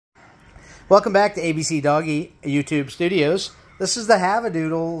Welcome back to ABC Doggy YouTube Studios. This is the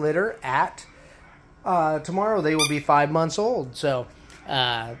Havadoodle litter at, tomorrow they will be 5 months old. So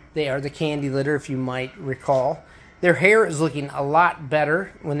they are the candy litter, if you might recall. Their hair is looking a lot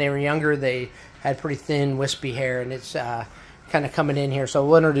better. When they were younger, they had pretty thin, wispy hair, and it's kind of coming in here. So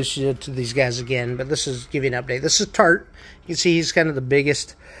we'll introduce you to these guys again, but this is giving an update. This is Tart. You can see he's kind of the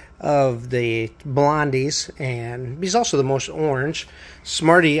biggest of the blondies, and he's also the most orange.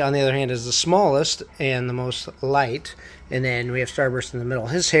 Smarty, on the other hand, is the smallest and the most light. And then we have Starburst in the middle.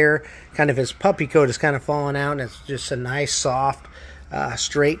 His hair, kind of his puppy coat, is kind of falling out, and it's just a nice, soft,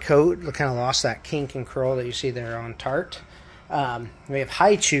 straight coat. It kind of lost that kink and curl that you see there on Tart. We have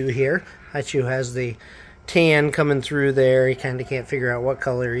Haichu here. Haichu has the tan coming through there. He kind of can't figure out what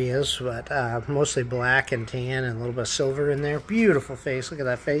color he is, but mostly black and tan and a little bit of silver in there. Beautiful face. Look at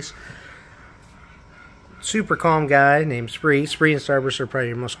that face. Super calm guy named Spree. Spree and Starburst are probably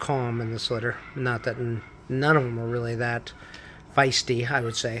your most calm in this litter. Not that none of them are really that feisty, I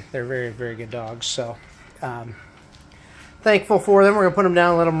would say. They're very, very good dogs. So thankful for them. We're going to put them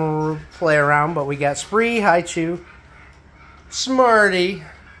down and let them play around. But we got Spree, Haichu, Smarty,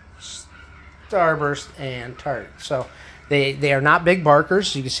 Starburst, and Tart. So they are not big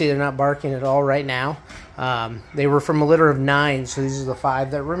barkers. You can see they're not barking at all right now. They were from a litter of 9, so these are the 5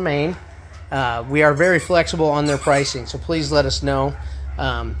 that remain. We are very flexible on their pricing, so please let us know.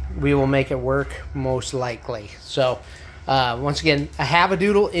 We will make it work most likely. So once again, a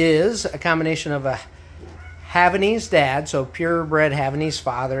Havadoodle is a combination of a Havanese dad, so purebred Havanese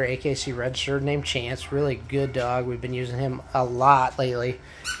father, AKC Registered, named Chance. Really good dog. We've been using him a lot lately.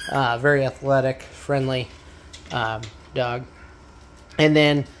 Very athletic, friendly dog. And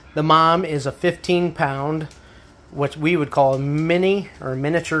then the mom is a 15-pound, what we would call a mini or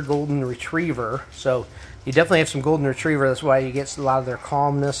miniature golden retriever. So you definitely have some golden retriever. That's why you get a lot of their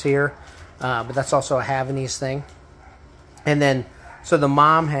calmness here. But that's also a Havanese thing. And then, so the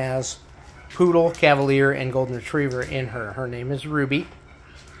mom has Poodle, Cavalier, and Golden Retriever in her. Her name is Ruby,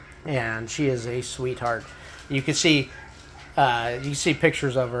 and she is a sweetheart. You can see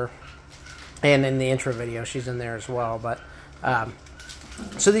pictures of her, and in the intro video, she's in there as well. But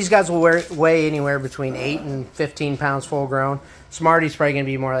so these guys will weigh anywhere between 8 and 15 pounds full grown. Smarty's probably going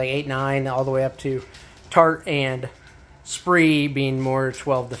to be more like 8, 9, all the way up to Tart and Spree being more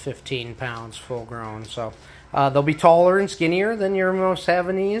 12 to 15 pounds full grown. So they'll be taller and skinnier than your most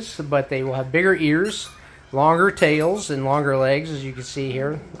Havanese, but they will have bigger ears, longer tails, and longer legs, as you can see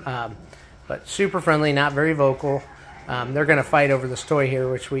here. But super friendly, not very vocal. They're going to fight over this toy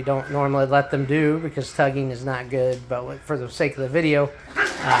here, which we don't normally let them do because tugging is not good. But for the sake of the video,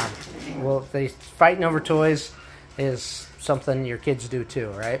 fighting over toys is something your kids do too,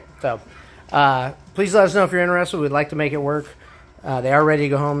 right? So please let us know if you're interested. We'd like to make it work. They are ready to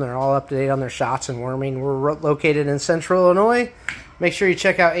go home. They're all up to date on their shots and worming. We're located in Central Illinois. Make sure you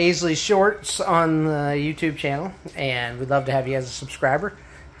check out Aisley's Shorts on the YouTube channel, and we'd love to have you as a subscriber.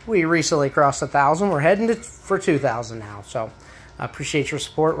 We recently crossed 1,000. We're heading for 2,000 now, so I appreciate your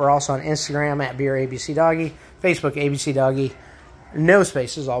support. We're also on Instagram at ABCdoggy, Facebook ABCdoggy, no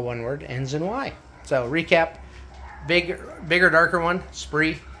spaces, all one word, ends in Y. So recap: bigger, darker one,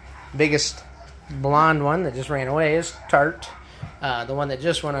 Spree. Biggest blonde one that just ran away is Tart. The one that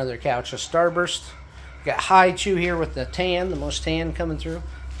just went under their couch is Starburst. Got Haichu here with the tan, the most tan coming through.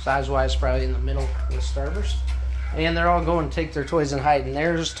 Size-wise, probably in the middle with Starburst. And they're all going to take their toys and hide. And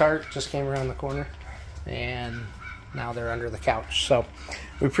there's Tart, just came around the corner. And now they're under the couch. So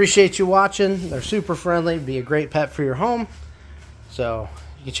we appreciate you watching. They're super friendly. Be a great pet for your home. So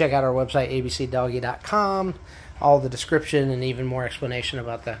you can check out our website, ABCdoggy.com. All the description and even more explanation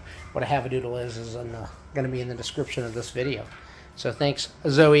about what a Havadoodle is going to be in the description of this video. So thanks,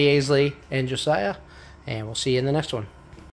 Zoe, Aisley, and Josiah, and we'll see you in the next one.